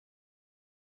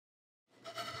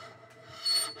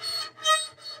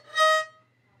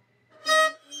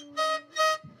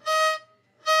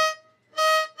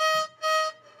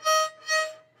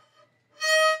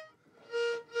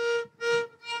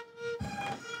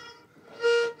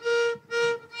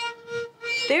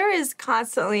There is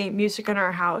constantly music in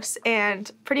our house,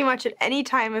 and pretty much at any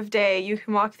time of day, you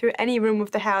can walk through any room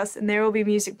of the house and there will be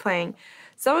music playing.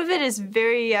 Some of it is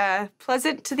very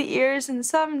pleasant to the ears and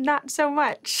some not so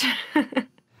much.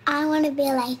 I want to be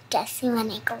like Jessie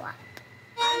when I grow up.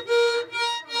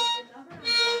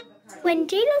 When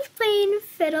Jada's playing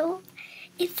fiddle,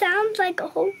 it sounds like a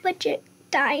whole bunch of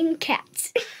dying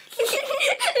cats.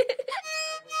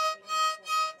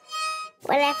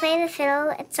 When I play the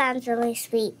fiddle, it sounds really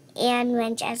sweet. And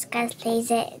when Jessica plays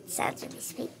it, it sounds really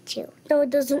sweet too. No, it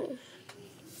doesn't.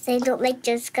 So you don't like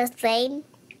Jessica's playing?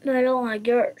 No, I don't like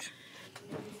yours.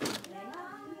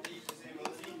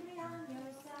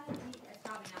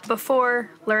 Before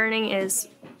learning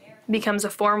becomes a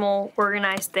formal,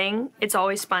 organized thing, it's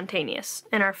always spontaneous.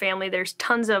 In our family, there's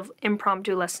tons of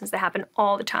impromptu lessons that happen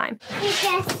all the time. Hey,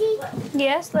 Jessie.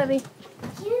 Yes, Libby?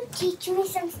 Can you teach me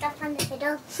some stuff on the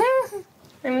fiddle?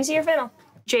 Let me see your fiddle.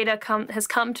 Jada has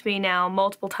come to me now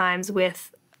multiple times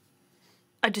with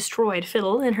a destroyed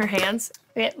fiddle in her hands.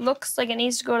 It looks like it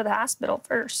needs to go to the hospital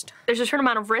first. There's a certain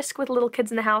amount of risk with little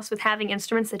kids in the house with having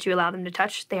instruments that you allow them to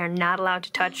touch. They are not allowed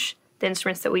to touch the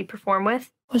instruments that we perform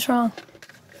with. What's wrong?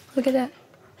 Look at that.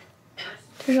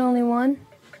 There's only 1,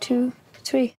 2,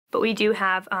 3. But we do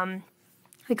have,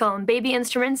 we call them baby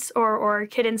instruments or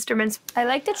kid instruments. I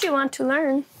like that you want to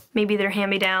learn. Maybe they're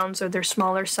hand-me-downs or they're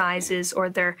smaller sizes or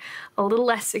they're a little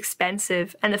less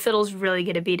expensive, and the fiddles really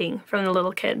get a beating from the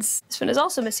little kids. This one is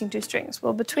also missing 2 strings.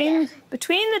 Well, between the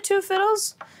 2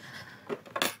 fiddles,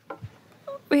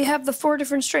 we have the 4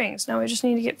 different strings. Now we just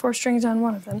need to get 4 strings on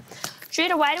one of them.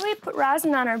 Jada, why do we put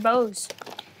rosin on our bows?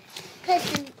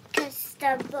 Because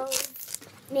the bows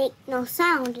make no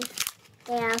sound if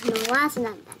they have no rosin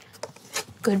on them.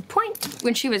 Good point.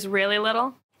 When she was really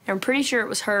little, I'm pretty sure it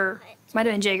was her, might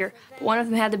have been Jager, but one of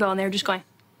them had the bow and they were just going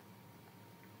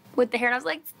with the hair, and I was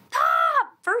like, stop!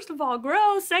 First of all,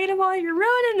 gross. Second of all, you're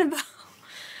ruining the bow.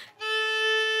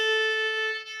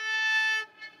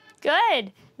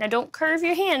 Good. Now don't curve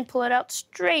your hand, pull it out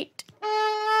straight.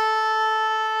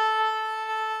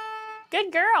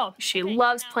 Good girl. She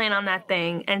loves playing on that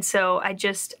thing, and so I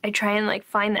try and like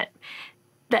find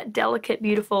that delicate,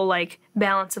 beautiful like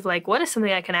balance of like, what is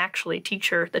something I can actually teach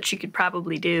her that she could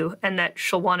probably do and that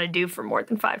she'll want to do for more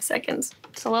than 5 seconds.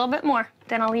 Just a little bit more,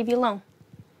 then I'll leave you alone.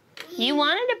 You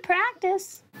wanted to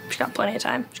practice. She's got plenty of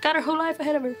time. She's got her whole life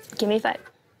ahead of her. Give me 5.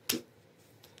 You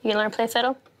gonna learn to play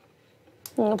fiddle?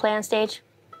 You gonna play on stage?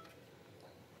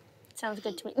 Sounds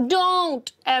good to me. Don't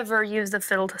ever use the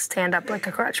fiddle to stand up like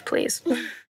a crutch, please.